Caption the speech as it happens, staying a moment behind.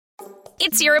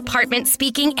it's your apartment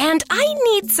speaking, and I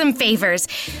need some favors.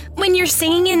 When you're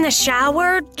singing in the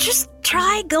shower, just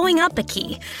try going up a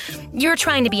key. You're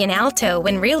trying to be an alto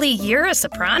when really you're a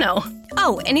soprano.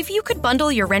 Oh, and if you could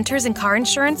bundle your renters and car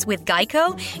insurance with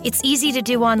Geico, it's easy to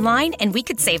do online and we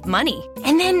could save money.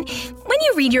 And then, when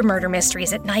you read your murder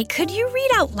mysteries at night, could you read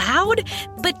out loud?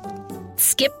 But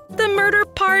skip the murder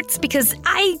parts because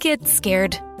I get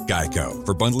scared. Geico.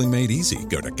 For bundling made easy,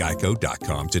 go to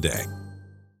geico.com today.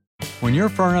 When your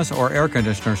furnace or air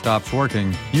conditioner stops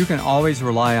working, you can always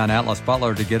rely on Atlas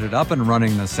Butler to get it up and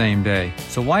running the same day.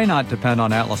 So why not depend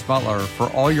on Atlas Butler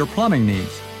for all your plumbing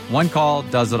needs? One call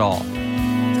does it all.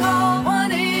 Call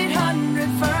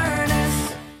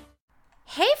 1-800-FURNACE.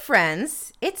 Hey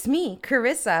friends, it's me,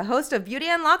 Carissa, host of Beauty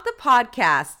Unlocked the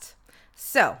podcast.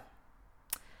 So,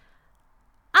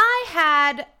 I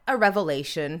had a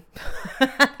revelation.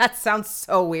 That sounds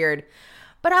so weird.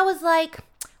 But I was like,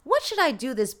 what should I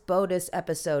do this bonus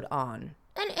episode on?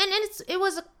 And it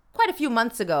was quite a few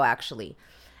months ago, actually.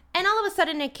 And all of a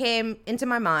sudden it came into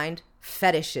my mind,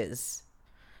 fetishes.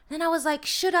 And I was like,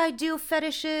 should I do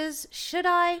fetishes? Should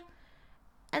I?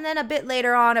 And then a bit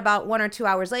later on, about 1 or 2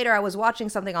 hours later, I was watching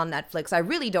something on Netflix. I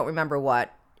really don't remember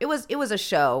what. It was a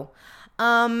show.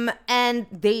 And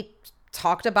they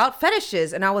talked about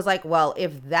fetishes. And I was like, well,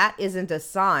 if that isn't a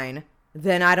sign,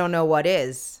 then I don't know what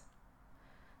is.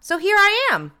 So here I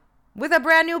am with a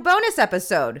brand new bonus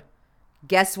episode.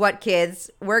 Guess what,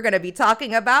 kids? We're going to be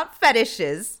talking about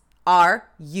fetishes. Are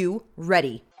you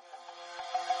ready?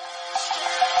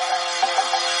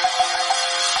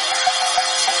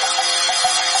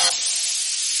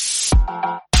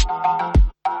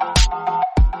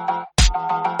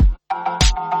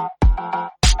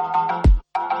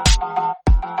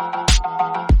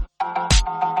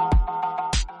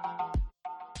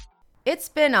 It's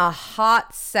been a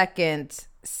hot second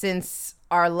since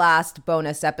our last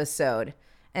bonus episode.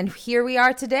 And here we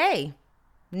are today,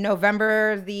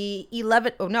 November the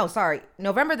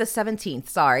 17th.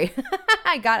 Sorry.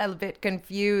 I got a bit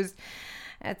confused.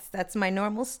 That's my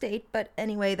normal state. But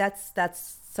anyway, that's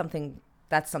something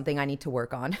I need to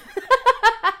work on.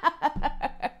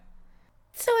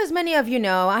 So as many of you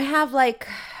know, I have like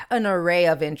an array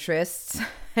of interests.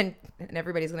 And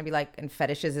everybody's going to be like, and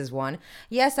fetishes is one.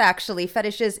 Yes, actually,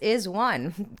 fetishes is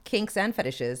one. Kinks and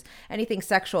fetishes. Anything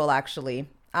sexual, actually.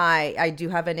 I do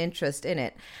have an interest in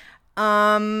it.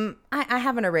 I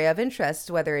have an array of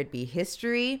interests, whether it be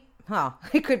history.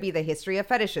 It could be the history of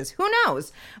fetishes. Who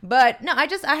knows? But no,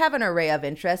 I have an array of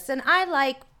interests, and I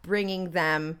like bringing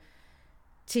them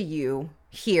to you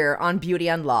here on Beauty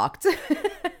Unlocked.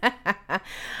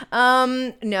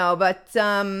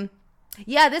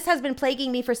 Yeah, this has been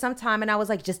plaguing me for some time, and I was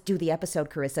like, just do the episode,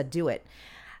 Carissa, do it.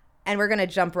 And we're going to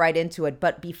jump right into it.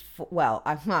 But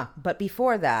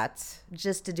before that,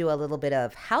 just to do a little bit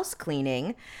of house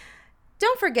cleaning,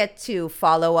 don't forget to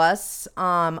follow us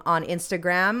on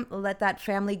Instagram. Let that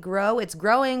family grow. It's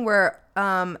growing. We're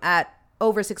at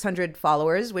over 600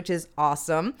 followers, which is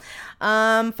awesome.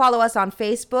 Follow us on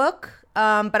Facebook,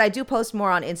 but I do post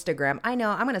more on Instagram. I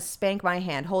know, I'm going to spank my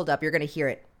hand. Hold up, you're going to hear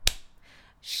it.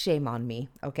 Shame on me,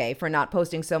 okay, for not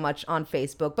posting so much on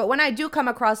Facebook. But when I do come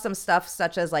across some stuff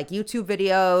such as like YouTube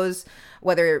videos,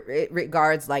 whether it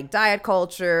regards like diet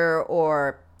culture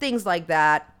or things like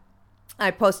that,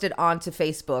 I post it onto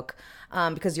Facebook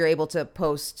because you're able to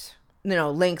post,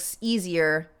 links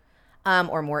easier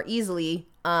or more easily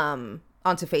onto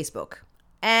Facebook.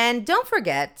 And don't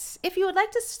forget, if you would like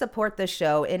to support the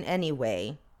show in any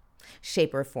way,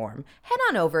 shape or form, head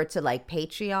on over to like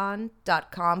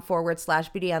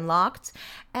patreon.com/Beauty Unlocked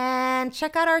and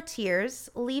check out our tiers.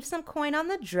 Leave some coin on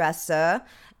the dresser.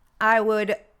 I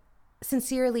would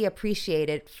sincerely appreciate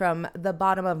it from the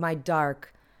bottom of my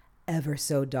dark, ever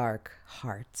so dark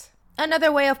heart.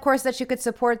 Another way, of course, that you could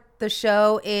support the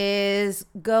show is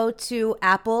go to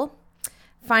Apple,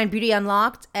 find Beauty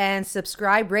Unlocked, and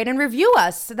subscribe, rate, and review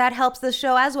us. That helps the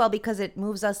show as well because it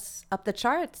moves us up the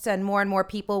charts and more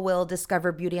people will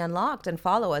discover Beauty Unlocked and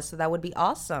follow us. So that would be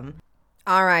awesome.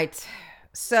 All right.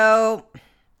 So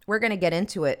we're going to get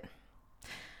into it.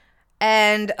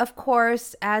 And of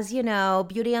course, as you know,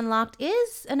 Beauty Unlocked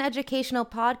is an educational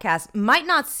podcast. Might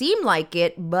not seem like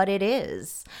it, but it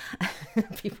is.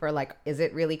 People are like, is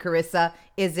it really, Carissa?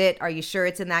 Is it? Are you sure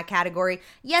it's in that category?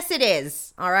 Yes, it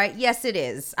is. All right. Yes, it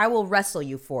is. I will wrestle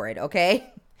you for it.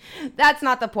 Okay. That's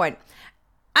not the point.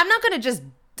 I'm not going to just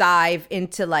dive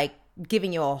into like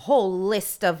giving you a whole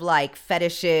list of like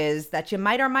fetishes that you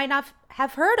might or might not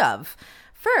have heard of.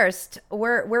 First,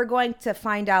 we're going to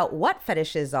find out what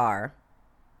fetishes are,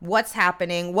 what's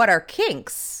happening, what are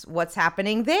kinks, what's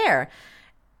happening there.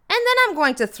 then I'm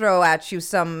going to throw at you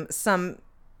some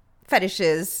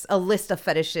fetishes, a list of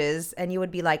fetishes, and you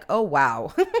would be like, oh,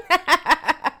 wow.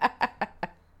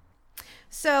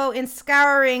 So in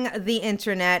scouring the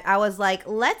internet, I was like,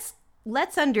 let's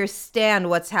understand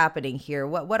what's happening here.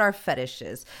 What are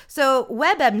fetishes? So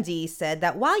WebMD said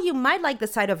that while you might like the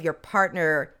sight of your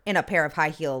partner in a pair of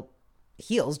high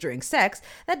heels during sex,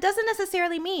 that doesn't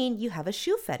necessarily mean you have a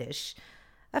shoe fetish.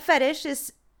 A fetish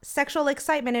is sexual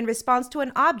excitement in response to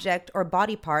an object or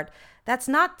body part that's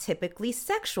not typically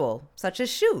sexual, such as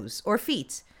shoes or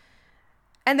feet.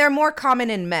 And they're more common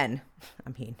in men.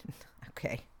 I mean,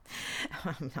 okay.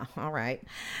 All right.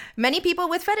 Many people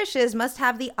with fetishes must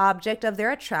have the object of their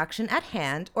attraction at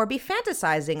hand or be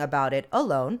fantasizing about it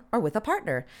alone or with a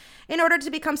partner in order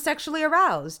to become sexually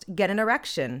aroused, get an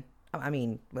erection.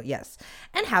 Yes,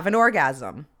 and have an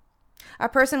orgasm. A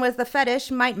person with a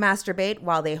fetish might masturbate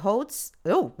while they hold,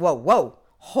 smell,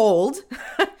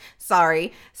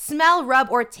 rub,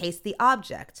 or taste the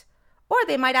object. Or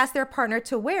they might ask their partner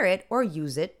to wear it or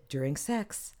use it during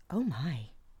sex. Oh my.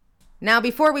 Now,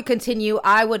 before we continue,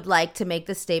 I would like to make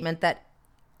the statement that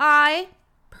I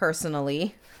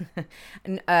personally,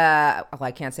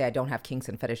 I can't say I don't have kinks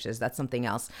and fetishes. That's something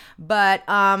else. But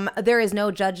there is no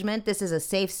judgment. This is a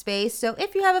safe space. So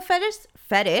if you have a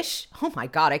fetish, oh my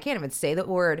God, I can't even say the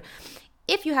word.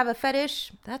 If you have a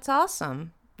fetish, that's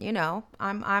awesome. You know,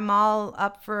 I'm all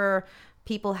up for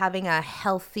people having a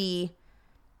healthy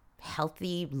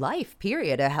life,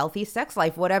 period. A healthy sex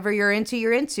life. Whatever you're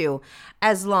into.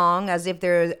 As long as if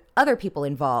there's other people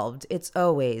involved, it's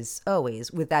always,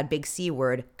 with that big C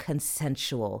word,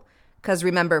 consensual. Because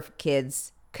remember,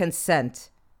 kids,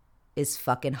 consent is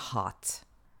fucking hot.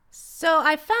 So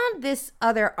I found this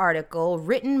other article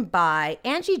written by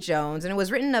Angie Jones, and it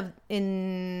was written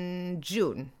in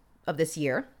June of this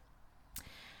year.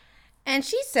 And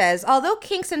she says, although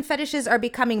kinks and fetishes are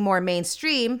becoming more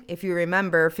mainstream, if you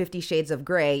remember 50 Shades of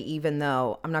Grey, even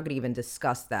though I'm not going to even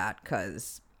discuss that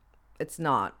because it's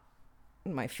not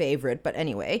my favorite, but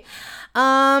anyway.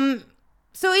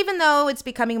 So even though it's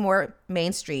becoming more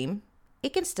mainstream,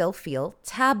 it can still feel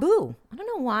taboo. I don't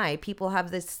know why people have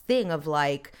this thing of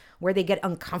like where they get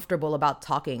uncomfortable about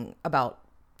talking about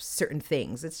certain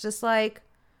things. It's just like,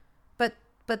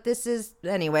 but this is,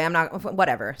 anyway, I'm not,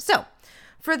 whatever. So,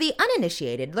 for the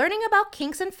uninitiated, learning about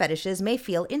kinks and fetishes may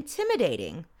feel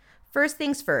intimidating. First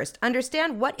things first,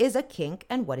 understand what is a kink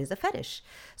and what is a fetish.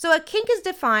 So a kink is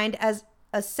defined as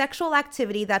a sexual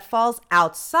activity that falls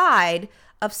outside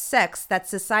of sex that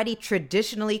society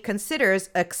traditionally considers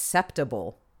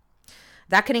acceptable.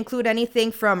 That can include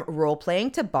anything from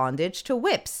role-playing to bondage to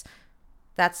whips.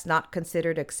 That's not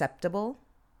considered acceptable?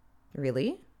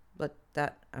 Really? But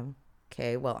that,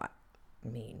 okay, well,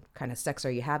 kind of sex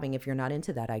are you having if you're not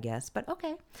into that, I guess, but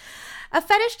okay. A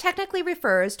fetish technically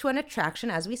refers to an attraction,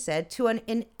 as we said, to an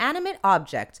inanimate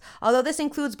object, although this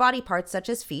includes body parts such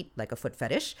as feet, like a foot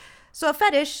fetish. So a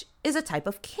fetish is a type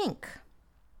of kink.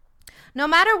 No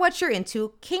matter what you're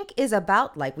into, kink is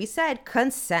about, like we said,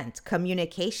 consent,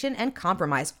 communication, and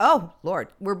compromise. Oh, Lord,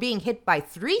 we're being hit by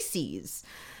 3 C's.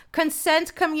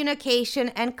 Consent, communication,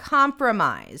 and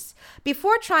compromise.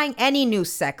 Before trying any new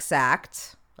sex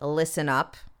act, listen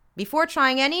up. Before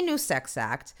trying any new sex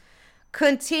act,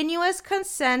 continuous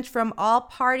consent from all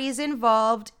parties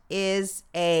involved is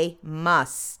a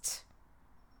must.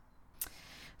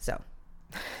 So,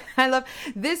 I love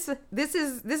this. This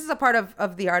is a part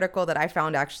of the article that I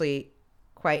found actually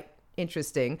quite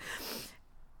interesting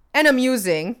and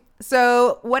amusing.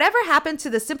 So, whatever happened to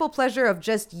the simple pleasure of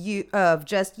just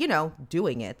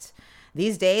doing it?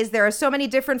 These days, there are so many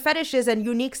different fetishes and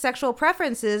unique sexual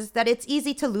preferences that it's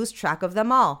easy to lose track of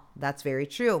them all. That's very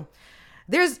true.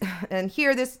 This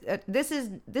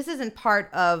isn't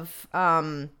part of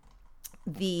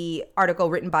the article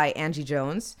written by Angie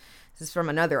Jones. This is from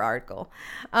another article.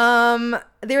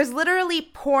 There's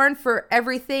literally porn for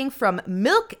everything from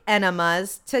milk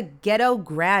enemas to ghetto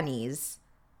grannies.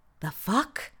 The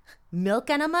fuck? Milk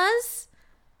enemas?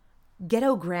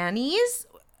 Ghetto grannies?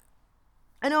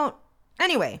 I don't...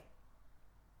 Anyway,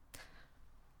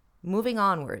 moving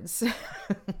onwards.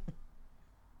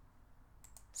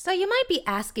 So you might be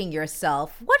asking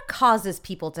yourself, what causes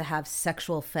people to have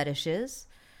sexual fetishes?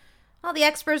 Well, the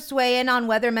experts weigh in on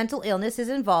whether mental illness is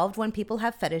involved when people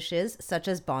have fetishes, such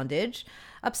as bondage,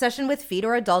 obsession with feet,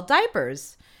 or adult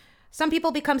diapers. Some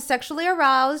people become sexually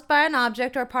aroused by an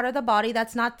object or part of the body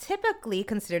that's not typically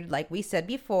considered, like we said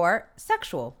before,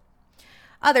 sexual.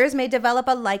 Others may develop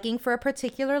a liking for a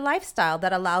particular lifestyle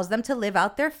that allows them to live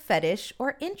out their fetish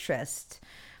or interest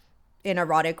in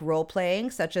erotic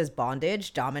role-playing, such as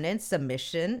bondage, dominance,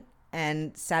 submission,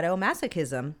 and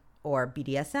sadomasochism. or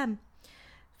BDSM.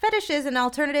 Fetishes and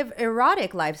alternative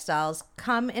erotic lifestyles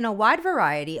come in a wide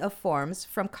variety of forms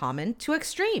from common to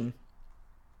extreme.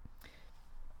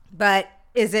 But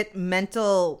is it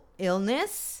mental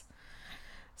illness?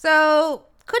 So,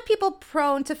 could people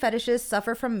prone to fetishes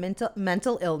suffer from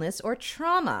mental illness or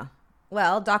trauma?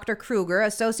 Well, Dr. Kruger,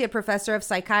 associate professor of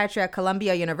psychiatry at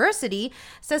Columbia University,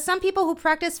 says some people who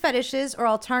practice fetishes or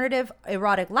alternative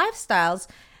erotic lifestyles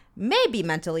may be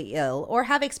mentally ill or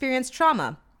have experienced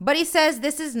trauma. But he says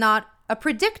this is not a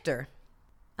predictor.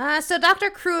 So Dr.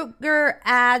 Kruger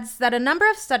adds that a number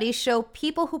of studies show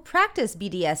people who practice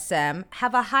BDSM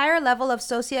have a higher level of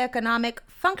socioeconomic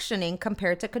functioning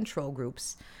compared to control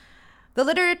groups. The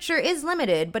literature is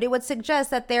limited, but it would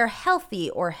suggest that they're healthy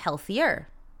or healthier,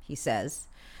 he says.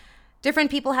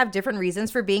 Different people have different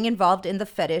reasons for being involved in the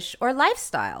fetish or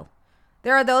lifestyle.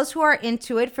 There are those who are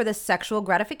into it for the sexual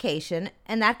gratification,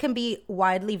 and that can be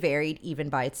widely varied even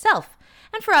by itself.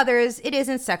 And for others, it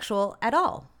isn't sexual at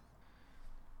all.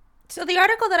 So the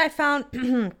article that I found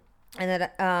and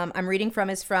that I'm reading from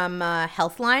is from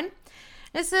Healthline.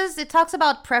 It talks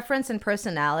about preference and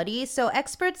personality. So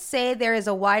experts say there is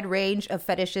a wide range of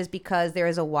fetishes because there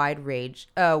is a wide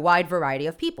variety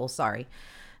of people. So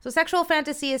sexual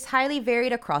fantasy is highly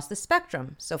varied across the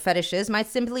spectrum. So fetishes might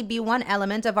simply be one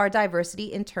element of our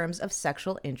diversity in terms of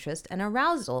sexual interest and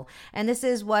arousal. And this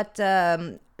is what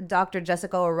Dr.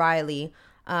 Jessica O'Reilly,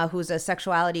 who's a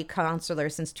sexuality counselor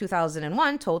since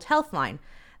 2001, told Healthline.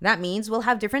 That means we'll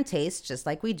have different tastes just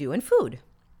like we do in food.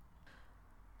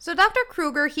 So Dr.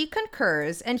 Kruger, he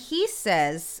concurs, and he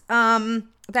says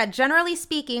that generally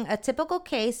speaking, a typical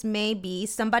case may be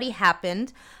somebody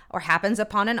happens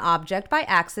upon an object by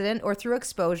accident or through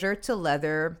exposure to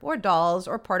leather or dolls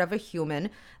or part of a human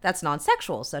that's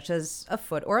non-sexual, such as a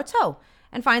foot or a toe,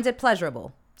 and finds it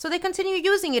pleasurable. So they continue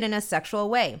using it in a sexual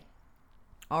way.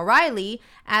 O'Reilly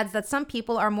adds that some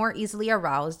people are more easily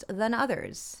aroused than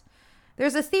others.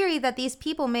 There's a theory that these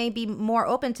people may be more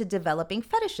open to developing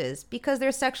fetishes because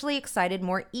they're sexually excited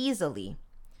more easily.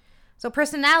 So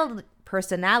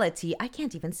personality, I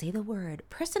can't even say the word.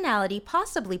 Personality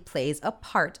possibly plays a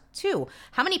part too.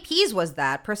 How many P's was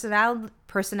that?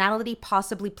 Personality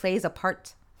possibly plays a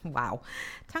part. Wow.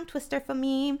 Tongue twister for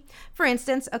me. For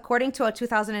instance, according to a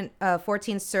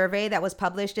 2014 survey that was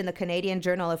published in the Canadian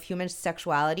Journal of Human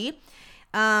Sexuality,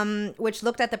 which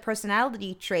looked at the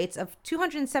personality traits of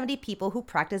 270 people who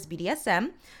practice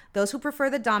BDSM, those who prefer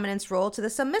the dominance role to the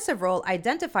submissive role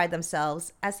identified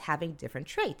themselves as having different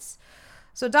traits.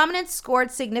 So dominants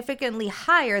scored significantly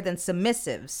higher than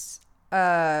submissives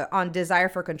on desire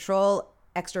for control,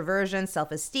 extroversion,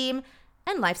 self-esteem,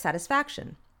 and life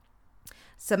satisfaction.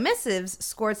 Submissives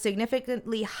scored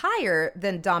significantly higher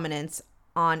than dominants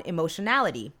on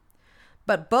emotionality.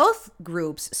 But both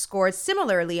groups scored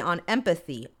similarly on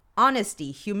empathy,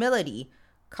 honesty, humility,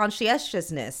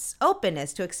 conscientiousness,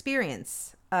 openness to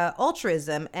experience,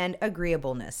 altruism, and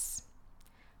agreeableness.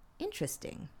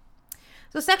 Interesting.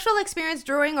 So sexual experience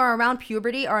during or around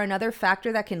puberty are another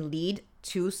factor that can lead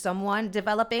to someone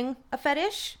developing a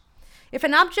fetish. If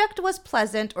an object was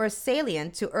pleasant or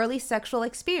salient to early sexual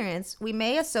experience, we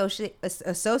may associate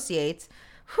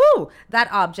that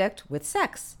object with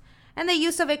sex. And the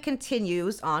use of it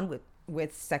continues on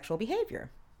with sexual behavior.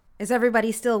 Is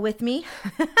everybody still with me?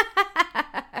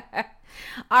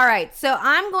 All right, so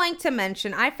I'm going to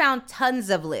mention, I found tons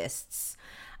of lists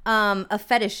of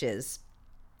fetishes.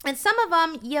 And some of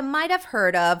them you might have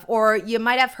heard of, or you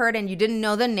might have heard and you didn't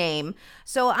know the name.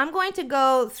 So I'm going to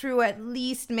go through at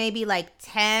least maybe like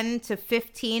 10 to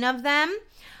 15 of them.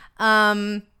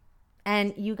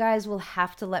 And you guys will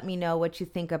have to let me know what you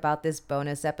think about this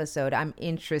bonus episode. I'm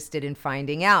interested in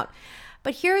finding out.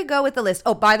 But here we go with the list.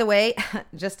 Oh, by the way,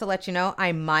 just to let you know,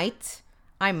 I might.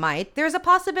 There is a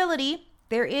possibility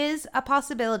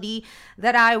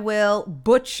that I will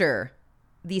butcher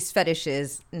these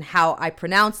fetishes and how I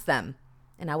pronounce them.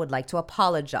 And I would like to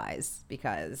apologize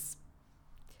because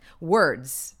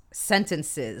words,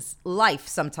 sentences, life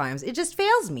sometimes, it just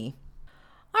fails me.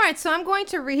 All right, so I'm going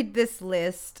to read this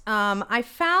list. I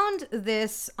found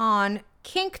this on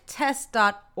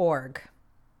kinktest.org.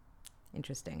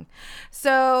 Interesting.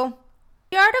 So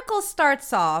the article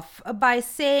starts off by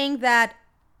saying that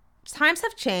times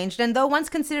have changed, and though once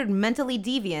considered mentally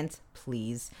deviant,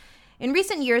 please, in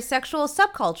recent years, sexual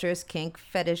subcultures, kink,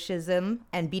 fetishism,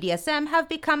 and BDSM have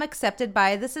become accepted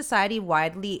by the society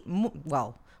widely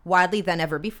than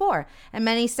ever before. And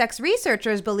many sex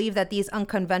researchers believe that these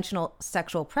unconventional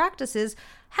sexual practices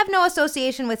have no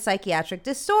association with psychiatric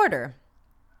disorder.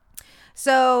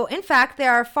 So, in fact, they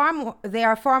are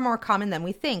far more common than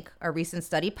we think. A recent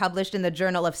study published in the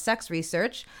Journal of Sex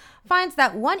Research finds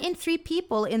that 1 in 3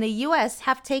 people in the US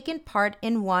have taken part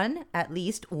in one at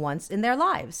least once in their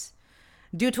lives.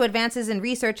 Due to advances in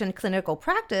research and clinical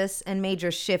practice and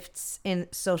major shifts in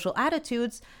social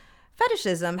attitudes,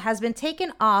 fetishism has been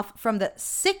taken off from the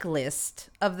sick list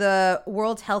of the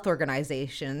World Health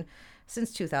Organization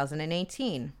since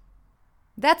 2018.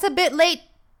 That's a bit late,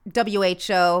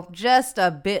 WHO. Just a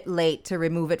bit late to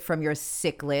remove it from your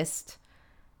sick list.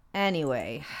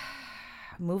 Anyway,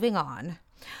 moving on.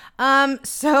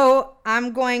 So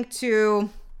I'm going to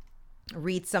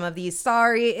read some of these.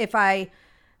 Sorry if I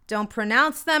don't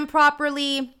pronounce them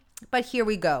properly, but here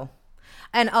we go.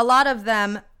 And a lot of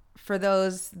them, for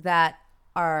those that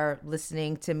are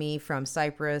listening to me from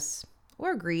Cyprus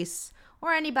or Greece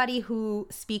or anybody who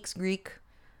speaks Greek,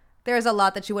 there's a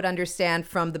lot that you would understand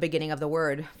from the beginning of the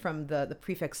word, from the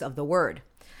prefix of the word.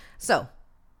 So,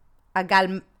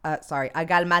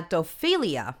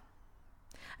 agalmatophilia,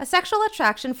 a sexual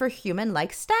attraction for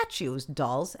human-like statues,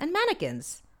 dolls, and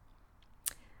mannequins.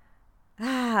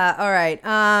 All right.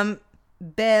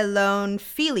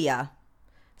 Bellonphilia,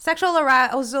 sexual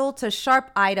arousal to sharp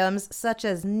items such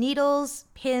as needles,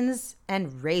 pins,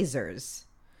 and razors.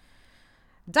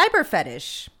 Diaper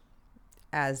fetish,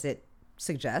 as it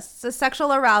suggests, a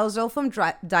sexual arousal from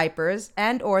diapers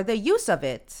and or the use of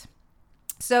it.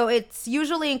 So it's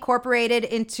usually incorporated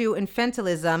into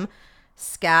infantilism,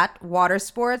 scat, water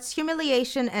sports,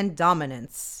 humiliation, and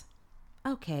dominance.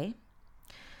 Okay.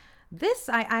 This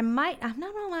I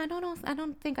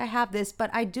don't think I have this, but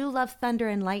I do love thunder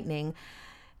and lightning.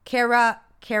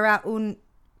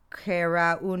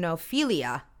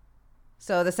 Keraunophilia.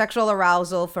 So the sexual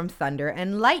arousal from thunder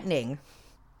and lightning.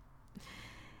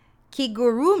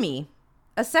 Kigurumi,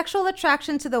 a sexual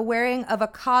attraction to the wearing of a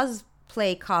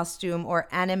cosplay costume or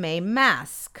anime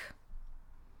mask.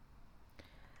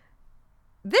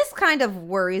 This kind of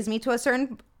worries me to a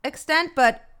certain extent,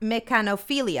 but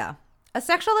mechanophilia, a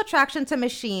sexual attraction to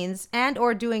machines and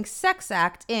or doing sex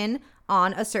act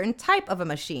on a certain type of a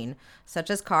machine, such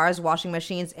as cars, washing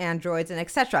machines, androids, and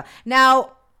etc.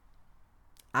 Now,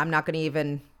 I'm not going to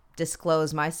even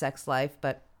disclose my sex life,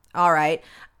 but all right.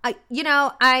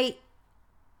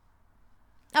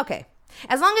 Okay.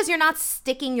 As long as you're not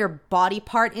sticking your body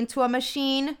part into a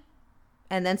machine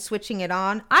and then switching it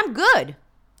on, I'm good.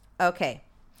 Okay.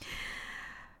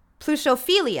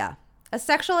 Plushophilia, a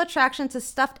sexual attraction to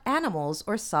stuffed animals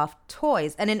or soft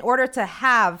toys. And in order to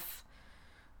have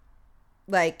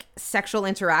sexual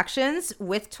interactions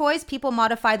with toys, people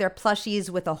modify their plushies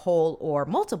with a hole or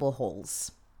multiple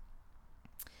holes.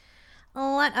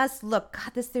 Let us look.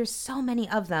 God, there's so many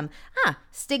of them.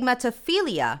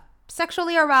 Stigmatophilia,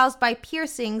 sexually aroused by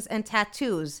piercings and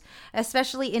tattoos,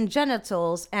 especially in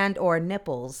genitals and or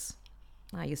nipples.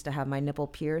 I used to have my nipple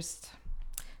pierced.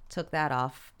 Took that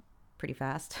off pretty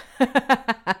fast.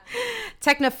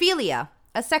 Technophilia,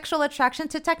 a sexual attraction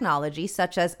to technology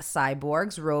such as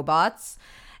cyborgs, robots,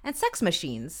 and sex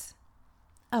machines.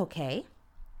 Okay.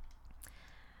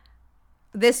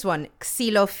 This one,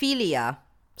 xylophilia.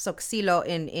 So xylo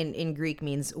in Greek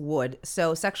means wood.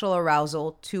 So sexual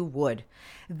arousal to wood.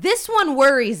 This one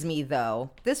worries me,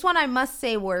 though. This one, I must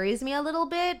say, worries me a little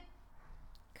bit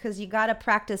because you got to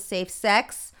practice safe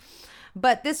sex.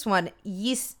 But this one,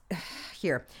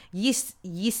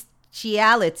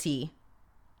 yeastiality.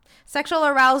 Sexual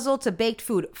arousal to baked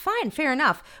food. Fine, fair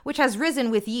enough. Which has risen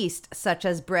with yeast, such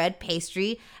as bread,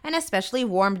 pastry, and especially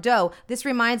warm dough. This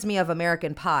reminds me of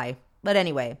American pie. But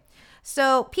anyway.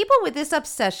 So people with this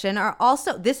obsession are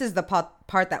also, this is the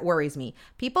part that worries me.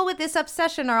 People with this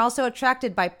obsession are also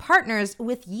attracted by partners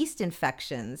with yeast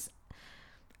infections.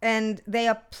 And they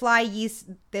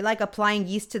like applying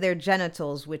yeast to their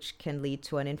genitals, which can lead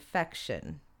to an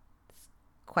infection. It's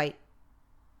quite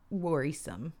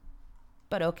worrisome,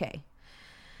 but okay.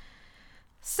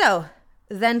 So,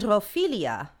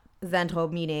 dendrophilia,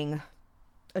 dendro meaning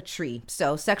a tree.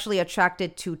 So sexually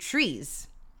attracted to trees.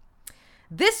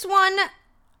 This one,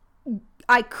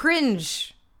 I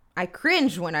cringe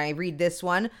when I read this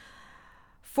one.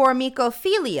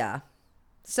 Formicophilia.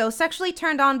 So sexually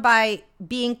turned on by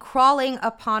being crawling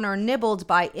upon or nibbled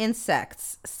by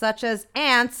insects, such as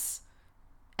ants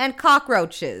and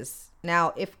cockroaches.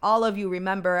 Now, if all of you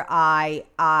remember, I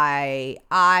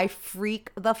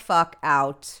freak the fuck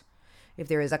out if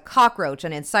there is a cockroach.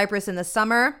 And in Cyprus in the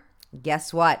summer,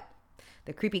 guess what?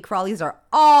 The creepy crawlies are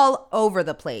all over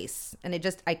the place. And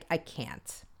I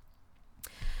can't.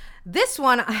 This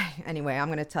one, anyway, I'm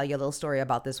going to tell you a little story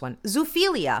about this one.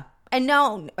 Zoophilia, And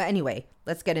no, anyway,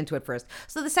 let's get into it first.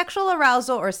 So the sexual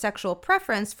arousal or sexual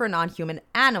preference for non-human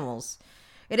animals.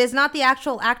 It is not the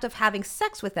actual act of having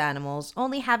sex with animals,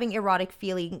 only having erotic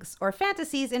feelings or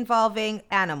fantasies involving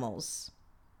animals.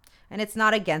 And it's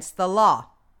not against the law.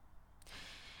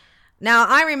 Now,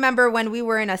 I remember when we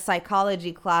were in a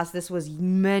psychology class, this was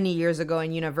many years ago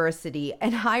in university,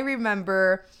 and I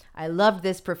remember I loved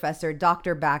this professor,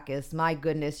 Dr. Backus. My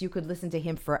goodness, you could listen to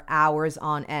him for hours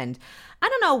on end. I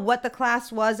don't know what the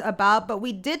class was about, but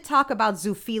we did talk about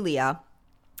zoophilia.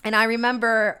 And I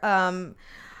remember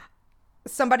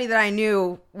somebody that I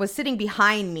knew was sitting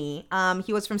behind me.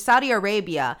 He was from Saudi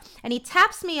Arabia, and he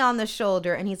taps me on the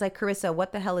shoulder, and he's like, Carissa,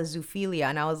 what the hell is zoophilia?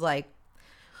 And I was like,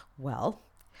 well,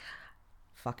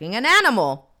 fucking an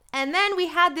animal. And then we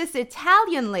had this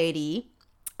Italian lady.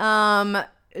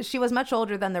 She was much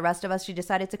older than the rest of us. She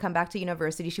decided to come back to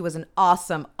university. She was an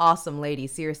awesome, awesome lady.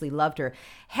 Seriously, loved her.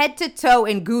 Head to toe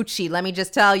in Gucci, let me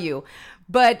just tell you.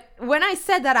 But when I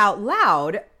said that out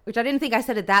loud, which I didn't think I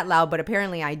said it that loud, but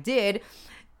apparently I did,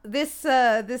 this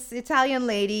Italian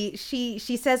lady, she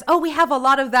says, oh, we have a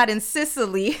lot of that in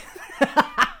Sicily.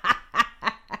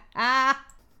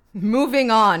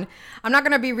 Moving on. I'm not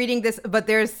going to be reading this, but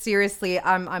there's seriously,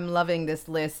 I'm loving this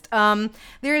list.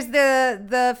 There's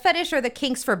the fetish or the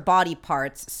kinks for body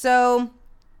parts. So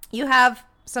you have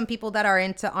some people that are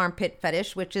into armpit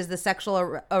fetish, which is the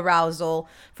sexual arousal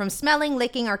from smelling,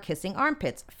 licking, or kissing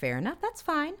armpits. Fair enough. That's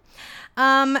fine.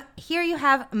 Here you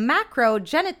have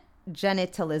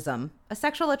macrogenitalism, a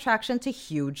sexual attraction to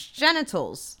huge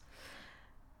genitals.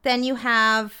 Then you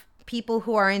have people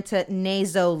who are into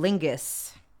nasolingus.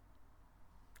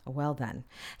 Well then,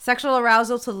 sexual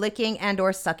arousal to licking and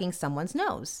or sucking someone's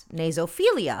nose.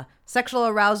 Nasophilia, sexual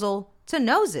arousal to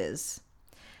noses.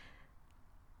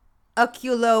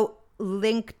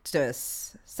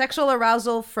 Oculolinctus, sexual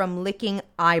arousal from licking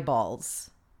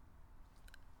eyeballs.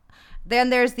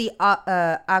 Then there's the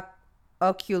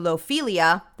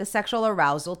oculophilia, the sexual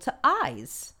arousal to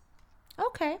eyes.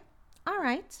 Okay, all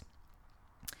right.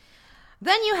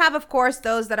 Then you have, of course,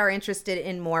 those that are interested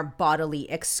in more bodily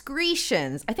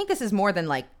excretions. I think this is more than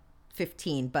like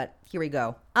 15, but here we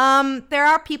go. There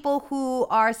are people who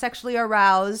are sexually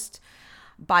aroused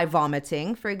by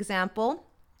vomiting, for example.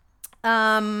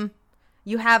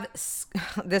 You have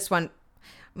this one,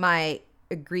 my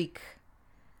Greek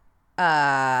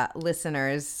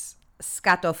listeners,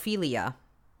 scatophilia.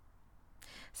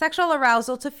 Sexual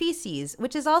arousal to feces,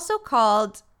 which is also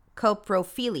called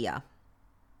coprophilia.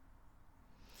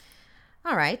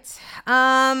 All right.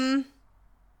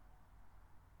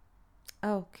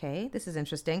 Okay, this is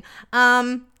interesting.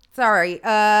 So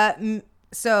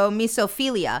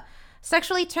mesophilia,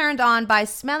 sexually turned on by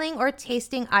smelling or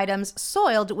tasting items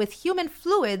soiled with human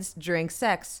fluids during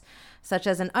sex, such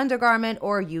as an undergarment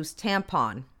or used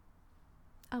tampon.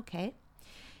 Okay.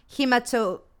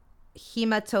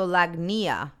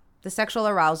 Hematolagnia, the sexual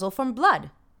arousal from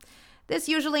blood. This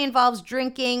usually involves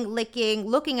drinking, licking,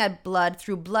 looking at blood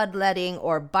through bloodletting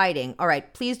or biting. All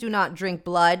right, please do not drink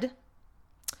blood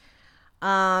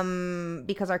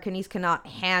because our kidneys cannot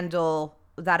handle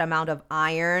that amount of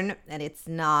iron, and it's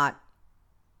not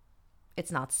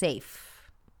safe.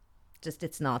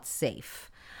 It's not safe.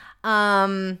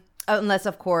 Unless,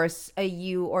 of course,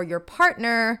 you or your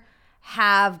partner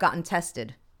have gotten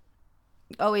tested.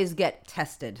 Always get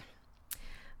tested.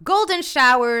 Golden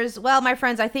showers. Well, my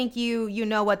friends, I think you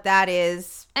know what that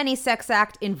is. Any sex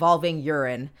act involving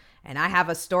urine. And I have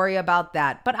a story about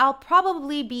that. But I'll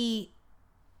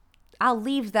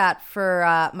leave that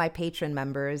for my patron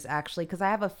members, actually, because I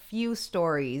have a few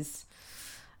stories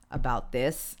about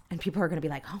this. And people are going to be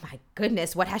like, oh my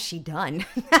goodness, what has she done?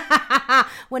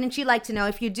 Wouldn't you like to know?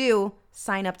 If you do,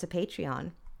 sign up to Patreon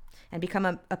and become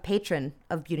a patron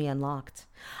of Beauty Unlocked.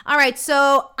 All right,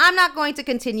 so I'm not going to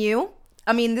continue.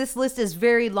 I mean, this list is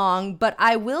very long, but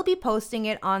I will be posting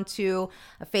it onto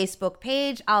a Facebook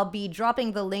page. I'll be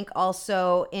dropping the link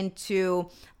also into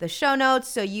the show notes,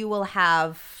 so you will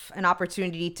have an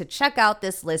opportunity to check out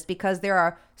this list because there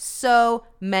are so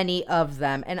many of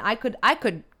them. And I could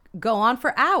go on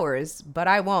for hours, but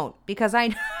I won't because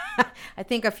I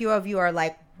think a few of you are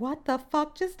like, what the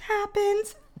fuck just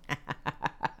happened?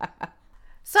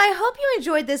 So I hope you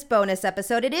enjoyed this bonus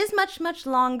episode. It is much, much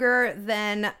longer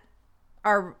than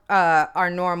our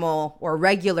normal or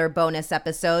regular bonus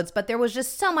episodes, but there was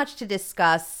just so much to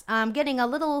discuss. Getting a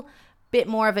little bit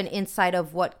more of an insight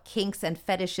of what kinks and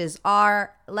fetishes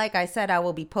are. Like I said, I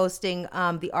will be posting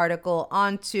the article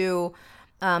onto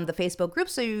the Facebook group,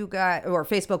 so you guys, or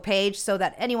Facebook page, so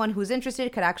that anyone who's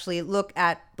interested could actually look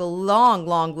at the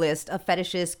long list of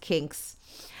fetishes, kinks.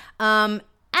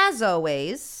 As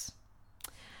always,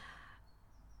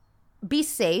 be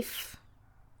safe.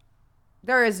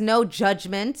 There is no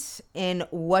judgment in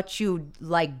what you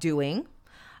like doing.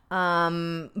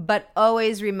 But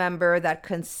always remember that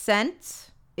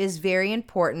consent is very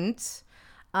important.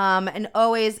 And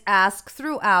always ask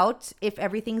throughout if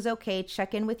everything's okay.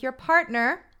 Check in with your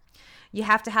partner. You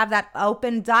have to have that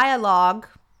open dialogue.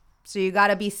 So you got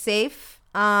to be safe.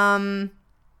 And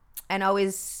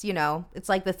always, it's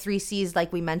like the 3 C's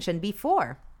like we mentioned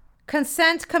before.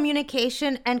 Consent,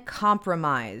 communication, and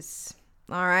compromise.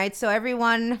 All right. So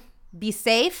everyone be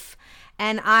safe.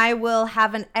 And I will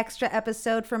have an extra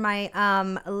episode for my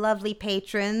lovely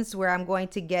patrons where I'm going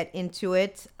to get into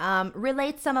it,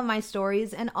 relate some of my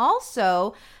stories, and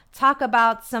also talk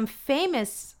about some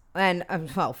famous,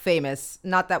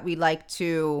 not that we like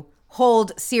to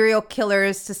hold serial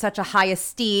killers to such a high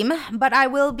esteem, but I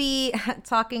will be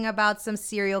talking about some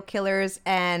serial killers,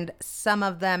 and some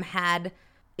of them had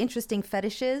interesting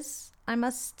fetishes, I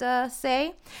must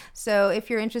say. So if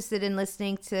you're interested in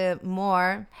listening to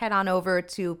more, head on over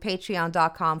to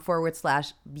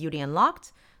patreon.com/Beauty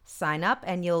Unlocked. Sign up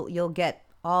and you'll get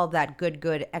all that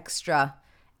good extra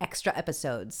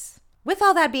episodes. With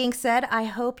all that being said, I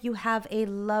hope you have a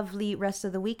lovely rest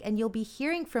of the week, and you'll be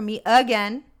hearing from me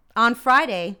again on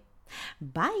Friday.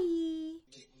 Bye.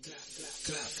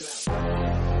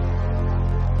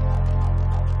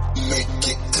 Make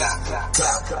it clap, clap. Make it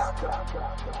clap, clap.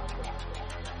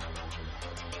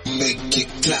 Make it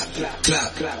clap, clap.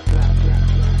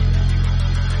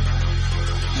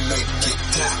 Make it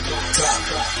clap, clap.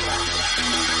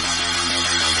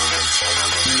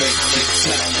 Make it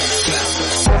clap,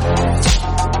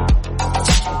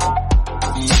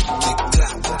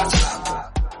 clap.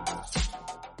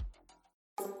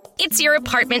 It's your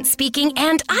apartment speaking,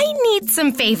 and I need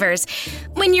some favors.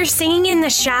 When you're singing in the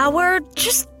shower,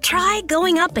 just try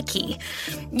going up a key.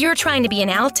 You're trying to be an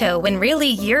alto when really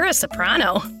you're a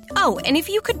soprano. Oh, and if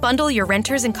you could bundle your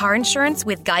renters and car insurance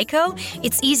with Geico,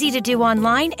 it's easy to do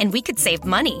online and we could save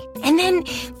money. And then,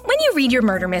 when you read your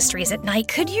murder mysteries at night,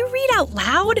 could you read out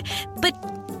loud? But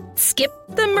skip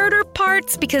the murder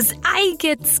parts because I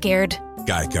get scared.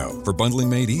 Geico. For bundling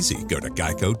made easy, go to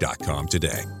geico.com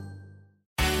today.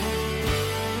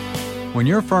 When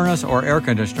your furnace or air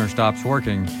conditioner stops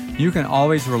working, you can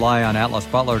always rely on Atlas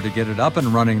Butler to get it up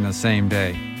and running the same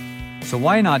day. So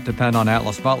why not depend on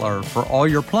Atlas Butler for all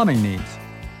your plumbing needs?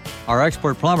 Our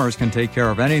expert plumbers can take care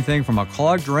of anything from a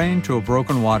clogged drain to a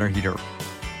broken water heater.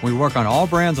 We work on all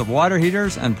brands of water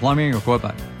heaters and plumbing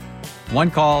equipment.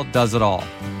 One call does it all.